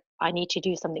 I need to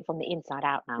do something from the inside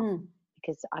out now.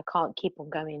 Because I can't keep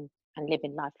on going and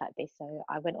living life like this. So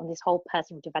I went on this whole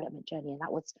personal development journey, and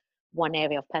that was one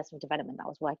area of personal development that I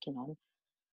was working on.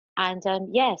 And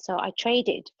yeah, so I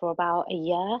traded for about a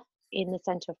year in the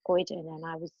center of Croydon, and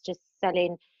I was just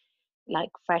selling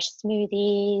like fresh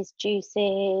smoothies,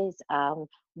 juices,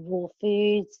 raw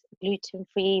foods,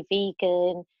 gluten-free,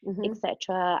 vegan,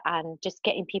 etc., and just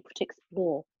getting people to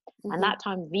explore. And that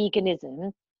time,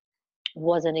 veganism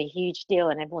wasn't a huge deal,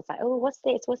 and everyone's like, oh, what's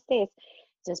this, so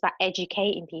it's about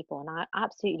educating people, and I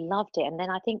absolutely loved it. And then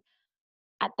I think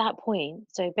at that point,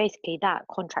 so basically that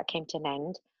contract came to an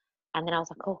end, and then I was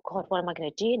like, oh god, what am I going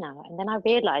to do now? And then I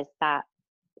realized that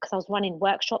because I was running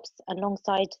workshops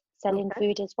alongside selling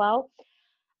food as well,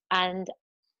 and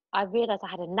I realized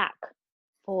I had a knack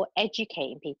for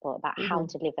educating people about how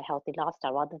to live a healthy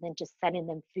lifestyle rather than just selling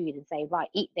them food and say, right,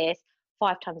 eat this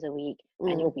 5 times a week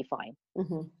and you'll be fine. You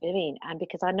know what I mean? And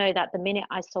because I know that the minute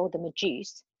I sold them a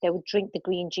juice, they would drink the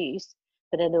green juice,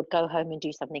 but then they'll go home and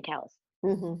do something else.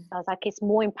 So I was like, it's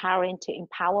more empowering to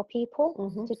empower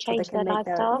people to change their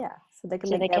lifestyle. So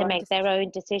they can make their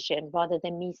own decision rather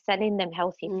than me selling them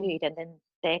healthy food and then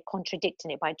they're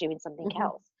contradicting it by doing something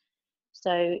else.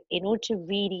 So in order to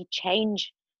really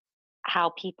change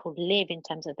how people live in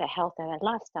terms of their health and their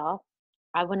lifestyle,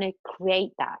 I want to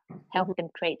create that, help them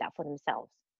create that for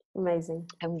themselves. Amazing.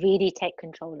 And really take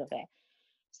control of it.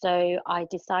 So I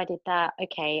decided that,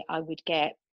 okay, I would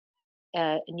get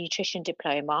a nutrition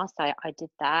diploma. So I did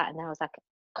that. And then I was like,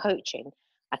 coaching.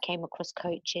 I came across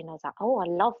coaching. I was like, oh, I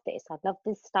love this. I love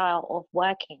this style of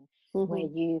working where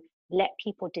you let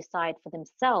people decide for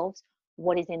themselves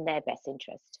what is in their best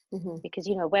interest. Because,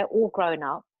 you know, we're all grown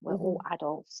up, we're all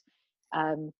adults.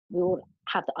 We all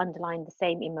have the underlying the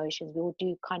same emotions. We all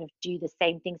do the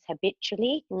same things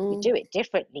habitually. We do it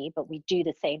differently, but we do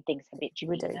the same things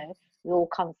habitually. You know? We all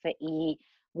comfort eat.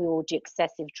 We all do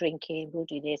excessive drinking. We'll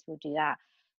do this. We'll do that.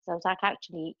 So I was like,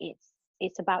 actually,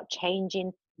 it's about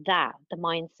changing that, the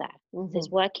mindset. So it's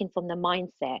working from the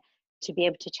mindset to be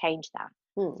able to change that.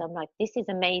 So I'm like, this is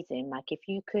amazing. Like, if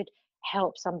you could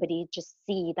help somebody just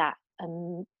see that,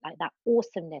 like that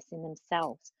awesomeness in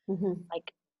themselves,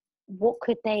 like, what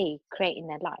could they create in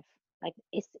their life? Like,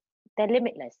 they're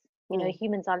limitless. You know,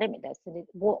 humans are limitless. And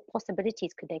what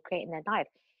possibilities could they create in their life?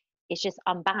 It's just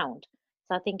unbound.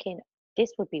 So I'm thinking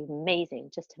this would be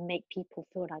amazing, just to make people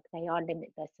feel like they are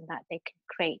limitless and that they can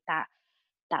create that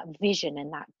vision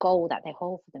and that goal that they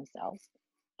hold for themselves,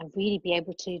 and really be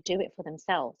able to do it for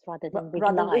themselves rather than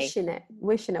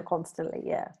wishing it constantly.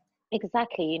 Yeah,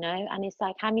 exactly. You know, and it's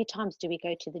like, how many times do we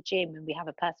go to the gym and we have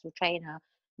a personal trainer,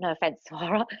 no offense,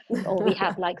 Farah, or we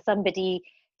have like somebody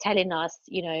telling us,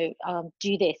 you know,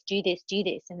 do this,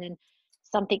 and then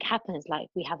something happens, like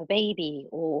we have a baby,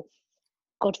 or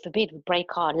God forbid we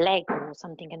break our leg or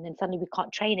something, and then suddenly we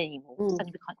can't train anymore,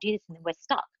 suddenly we can't do this, and then we're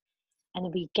stuck, and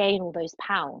then we gain all those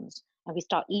pounds and we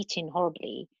start eating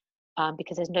horribly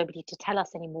because there's nobody to tell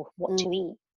us anymore what to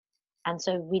eat. And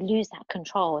so we lose that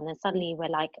control, and then suddenly we're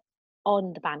like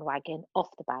on the bandwagon, off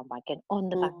the bandwagon, on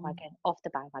the bandwagon, off the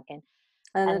bandwagon.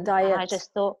 And the diet. And I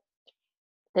just thought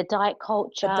the diet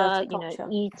culture,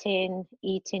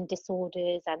 eating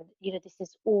disorders, and this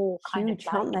is all kind huge,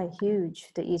 of aren't they? Huge,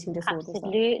 the eating disorders.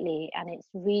 Absolutely, and it's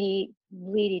really,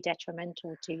 really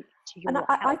detrimental to your health.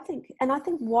 I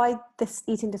think why this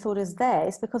eating disorder is there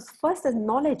is because first, there's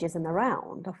knowledge isn't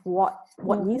around of what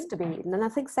needs to be eaten, and I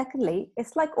think secondly,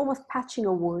 it's like almost patching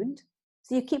a wound.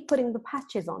 So you keep putting the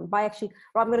patches on by actually,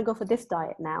 I'm going to go for this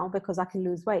diet now because I can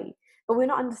lose weight. But we're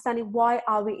not understanding why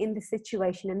are we in this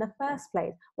situation in the first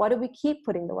place? Why do we keep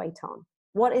putting the weight on?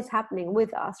 What is happening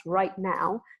with us right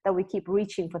now that we keep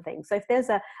reaching for things? So if there's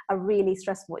a really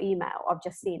stressful email I've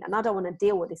just seen, and I don't want to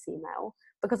deal with this email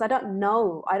because I don't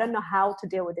know how to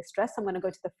deal with this stress, I'm going to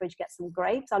go to the fridge, get some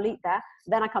grapes, I'll eat that,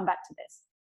 then I come back to this.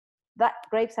 That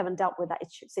grapes haven't dealt with that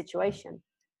situation.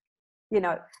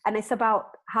 And it's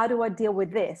about how do I deal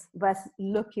with this versus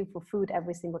looking for food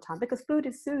every single time, because food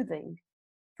is soothing.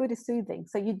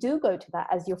 So you do go to that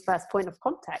as your first point of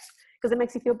contact because it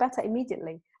makes you feel better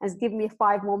immediately. And give me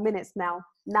 5 more minutes now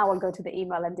I'll go to the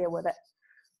email and deal with it.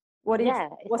 What's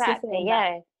exactly.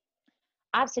 Yeah,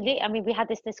 absolutely. I mean, we had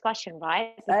this discussion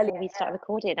right before we started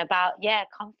recording about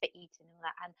comfort eating and all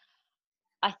that, and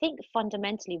I think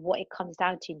fundamentally what it comes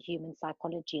down to in human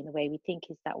psychology and the way we think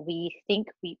is that we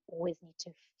think we always need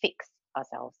to fix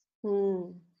ourselves.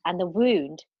 And the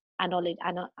wound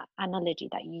analogy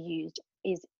that you used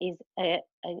is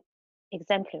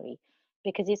exemplary,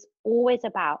 because it's always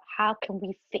about how can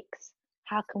we fix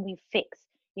how can we fix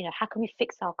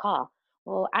our car.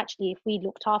 Well, actually, if we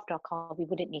looked after our car, we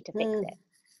wouldn't need to fix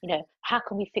it. How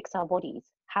can we fix our bodies?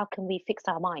 How can we fix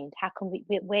our mind? How can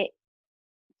we're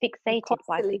fixated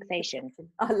by fixation.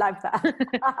 I like that.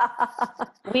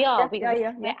 We are.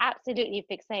 We're absolutely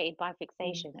fixated by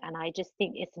fixation. And I just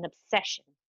think it's an obsession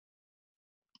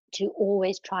to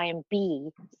always try and be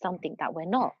something that we're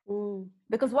not.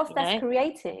 Because what that's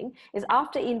creating is,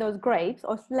 after eating those grapes,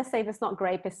 or let's say if it's not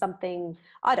grape, it's something,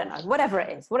 I don't know, whatever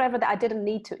it is, whatever that I didn't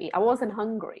need to eat. I wasn't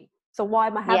hungry. So why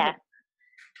am I having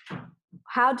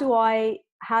How do I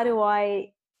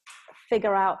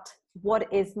figure out what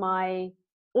is my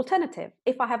alternative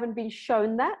if I haven't been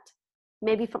shown that?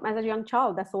 Maybe as a young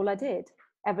child, that's all I did.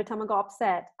 Every time I got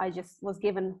upset, I just was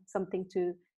given something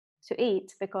to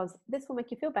eat because this will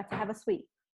make you feel better, have a sweet.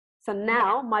 So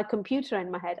now my computer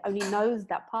in my head only knows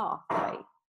that pathway.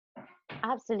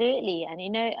 Absolutely. And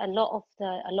a lot of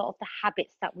the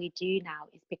habits that we do now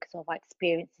is because of our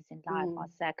experiences in life, our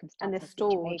circumstances,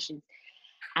 situations,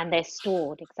 and they're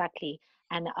stored. Exactly.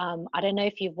 And I don't know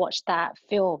if you've watched that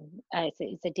film.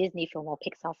 It's a Disney film or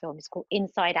Pixar film. It's called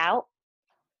Inside Out.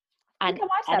 And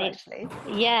actually.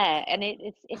 Yeah, and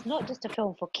it's not just a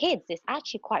film for kids. It's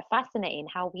actually quite fascinating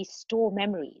how we store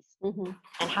memories and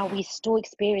how we store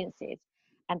experiences.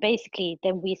 And basically,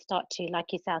 then we start to,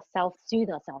 like you said, self-soothe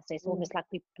ourselves. So it's almost like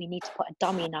we need to put a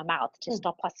dummy in our mouth to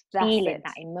stop us feeling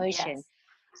that emotion. Yes.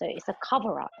 So it's a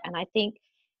cover-up. And I think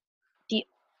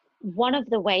one of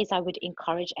the ways I would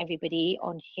encourage everybody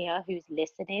on here who's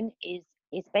listening is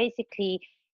basically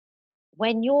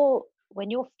when you're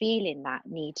feeling that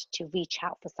need to reach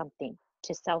out for something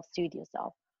to self-soothe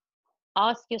yourself,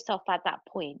 ask yourself at that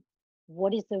point,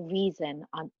 what is the reason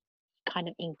I'm kind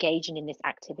of engaging in this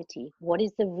activity? What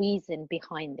is the reason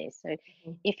behind this? So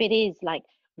if it is like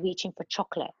reaching for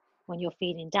chocolate when you're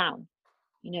feeling down,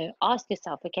 ask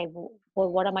yourself, okay, well,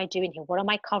 what am I doing here? What am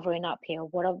I covering up here?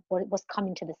 What's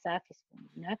coming to the surface for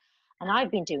me, And I've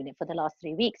been doing it for the last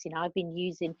 3 weeks. I've been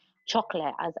using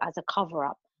chocolate as a cover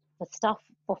up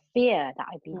for fear that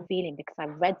I've been feeling because I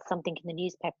read something in the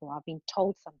newspaper, or I've been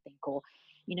told something, or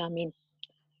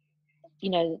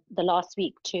the last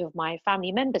week 2 of my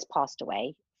family members passed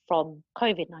away from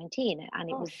COVID-19,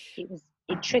 and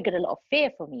it triggered a lot of fear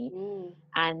for me.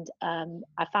 And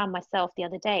I found myself the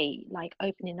other day like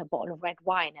opening a bottle of red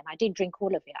wine, and I didn't drink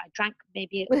all of it. I drank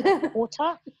maybe a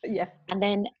quarter. And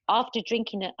then after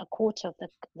drinking a quarter of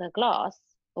the glass,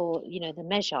 or the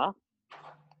measure,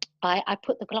 I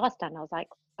put the glass down. I was like,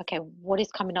 okay, what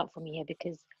is coming up for me here?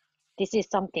 Because this is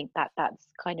something that's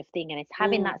kind of thing, and it's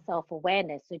having that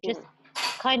self-awareness. So just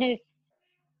kind of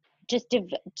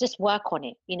just work on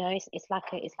it. It's like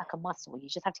a muscle. You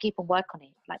just have to keep on work on it.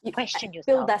 Like question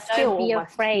yourself. Build that skill. Don't be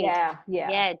afraid.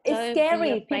 Yeah. It's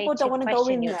scary. People don't want to go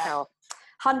in yourself.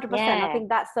 100%. I think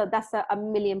that's a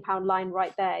 £1 million line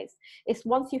right there. It's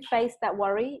once you face that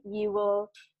worry, you'll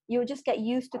just get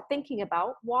used to thinking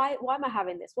about why am I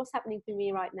having this? What's happening to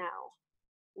me right now?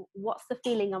 what's the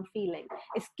feeling I'm feeling?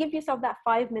 It's give yourself that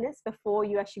 5 minutes before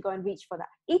you actually go and reach for that.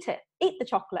 Eat the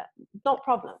chocolate, no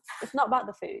problem. It's not about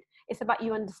the food. It's about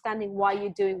you understanding why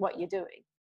you're doing what you're doing.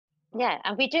 Yeah,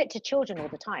 and we do it to children all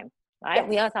the time, right? Yes.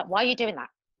 We ask like, why are you doing that?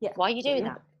 Yeah. Why are you doing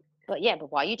that? But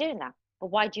why are you doing that? But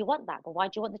why do you want that? But why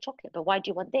do you want the chocolate? But why do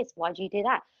you want this? Why do you do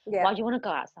that? Yeah. Why do you want to go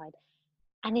outside?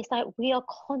 And it's like we are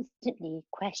constantly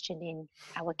questioning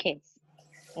our kids.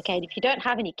 Okay, and if you don't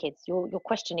have any kids, you're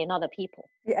questioning other people.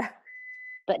 Yeah.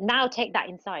 But now take that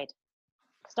inside.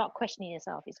 Start questioning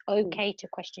yourself. It's okay to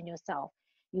question yourself.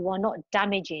 You are not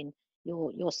damaging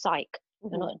your psyche.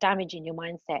 You're not damaging your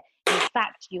mindset. In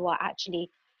fact, you are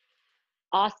actually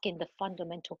asking the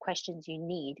fundamental questions you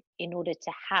need in order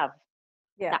to have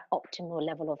that optimal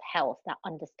level of health, that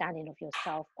understanding of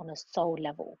yourself on a soul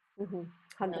level. 100%.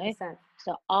 You know?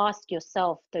 So ask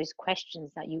yourself those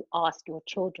questions that you ask your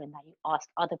children, that you ask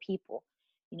other people.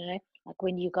 You know, like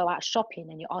when you go out shopping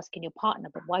and you're asking your partner,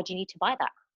 but why do you need to buy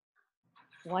that?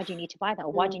 Why do you need to buy that?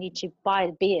 Or why do you need to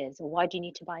buy beers? Or why do you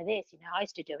need to buy this? You know, I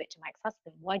used to do it to my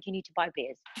ex-husband. Why do you need to buy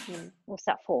beers? What's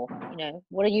that for? You know,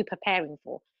 what are you preparing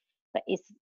for? But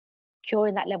it's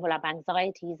curing that level of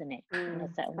anxiety, isn't it? In a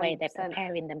certain 100%. Way, they're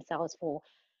preparing themselves for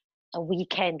a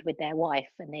weekend with their wife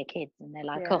and their kids, and they're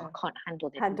like, oh, I can't handle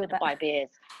this. I'm going to buy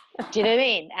beers. Do you know what I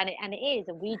mean? And it is,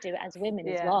 and we do it as women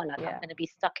as well. Like I'm going to be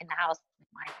stuck in the house with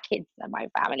my kids and my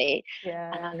family,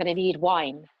 and I'm going to need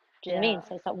wine. Do you know what I mean?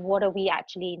 So it's like, what are we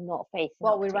actually not facing?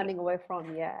 What we're running away from?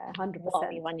 100%. What are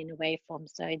we running away from?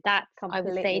 So that I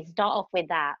would say start off with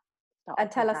that. And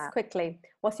tell us quickly,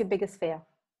 what's your biggest fear?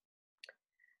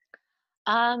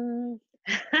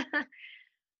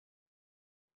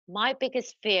 My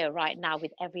biggest fear right now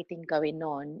with everything going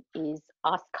on is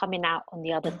us coming out on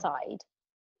the other side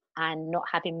and not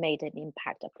having made an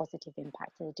impact, a positive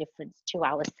impact, and a difference to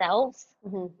ourselves,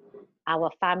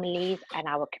 our families, and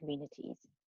our communities.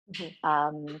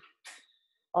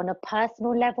 On a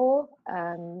personal level,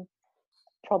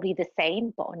 probably the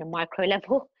same, but on a micro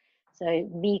level. So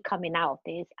me coming out of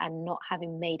this and not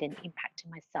having made an impact to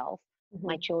myself,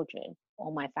 my children,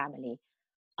 or my family.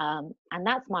 And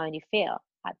that's my only fear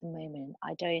at the moment.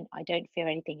 I don't fear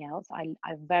anything else. I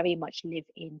very much live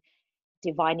in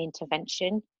divine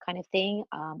intervention kind of thing.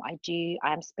 I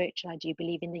am spiritual. I do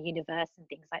believe in the universe and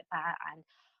things like that. And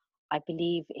I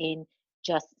believe in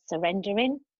just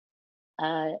surrendering,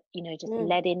 just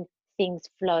letting things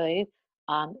flow.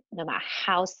 No matter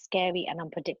how scary and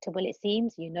unpredictable it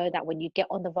seems, you know that when you get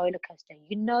on the roller coaster,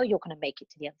 you know you're going to make it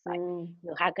to the other side.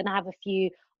 You're going to have a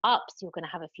few ups, you're going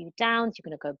to have a few downs, you're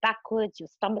going to go backwards, your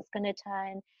stomach's going to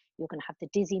turn, you're going to have the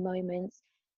dizzy moments,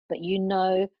 but you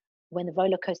know when the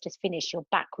roller coaster's finished, you're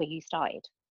back where you started.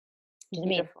 Do you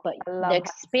know what I mean? But the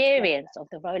experience of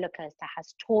the roller coaster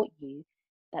has taught you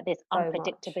that there's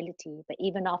unpredictability, but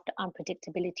even after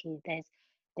unpredictability,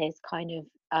 there's kind of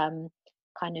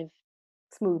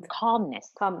smooth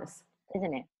calmness,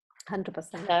 isn't it?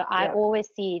 100%. So I always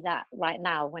see that right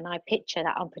now when I picture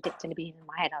that unpredictability in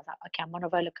my head. I was like, okay, I'm on a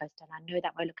roller coaster, and I know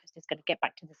that roller coaster is going to get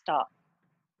back to the start,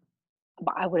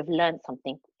 but I would have learned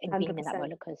something in being in that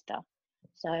roller coaster.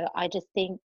 So I just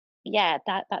think,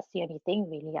 that's the only thing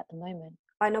really at the moment.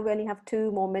 I know we only have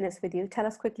 2 more minutes with you. Tell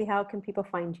us quickly, how can people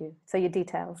find you? So your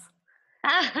details.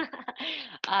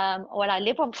 Well, I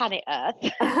live on planet Earth.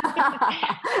 If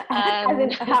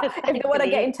they want to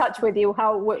get in touch with you,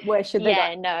 where should they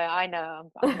go? No, I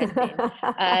know. I'm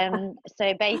listening.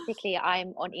 So basically,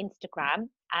 I'm on Instagram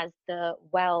as the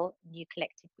Well New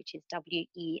Collective, which is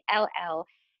WELLNU.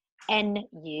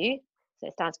 So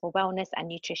it stands for Wellness and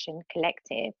Nutrition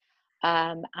Collective.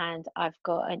 And I've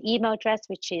got an email address,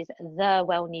 which is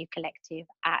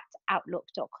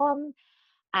thewellnewcollective@outlook.com.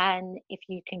 And if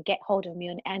you can get hold of me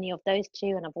on any of those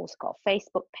 2, and I've also got a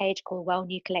Facebook page called Well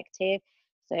New Collective.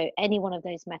 So any one of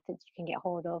those methods you can get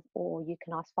hold of, or you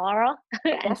can ask Farah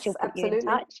and she'll put you in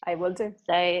touch. I will do.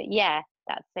 So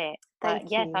that's it. But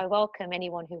yes, I welcome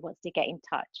anyone who wants to get in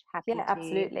touch. Happy to.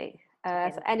 Absolutely.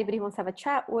 So anybody who wants to have a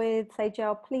chat with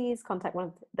Sejal, please contact one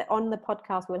of on the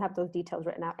podcast. We'll have those details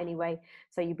written out anyway,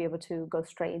 so you'll be able to go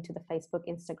straight into the Facebook,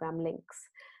 Instagram links.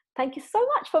 Thank you so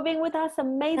much for being with us.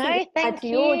 Amazing to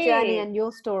your journey and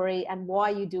your story and why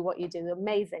you do what you do.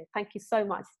 Amazing. Thank you so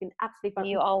much. It's been absolutely fun.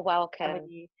 You are welcome.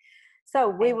 So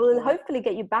we will hopefully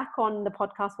get you back on the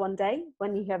podcast one day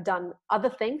when you have done other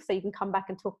things, so you can come back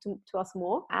and talk to us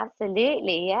more.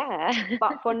 Absolutely, yeah.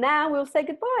 But for now, we'll say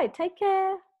goodbye. Take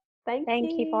care.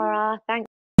 Thank you, Farah. Thanks.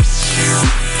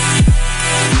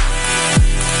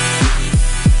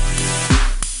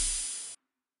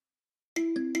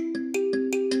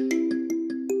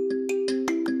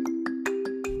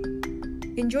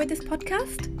 Enjoyed this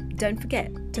podcast? don't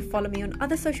forget to follow me on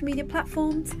other social media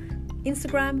platforms,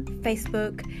 Instagram,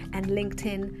 Facebook and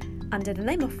LinkedIn under the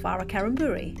name of Farah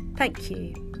Kariamburi. Thank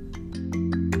you.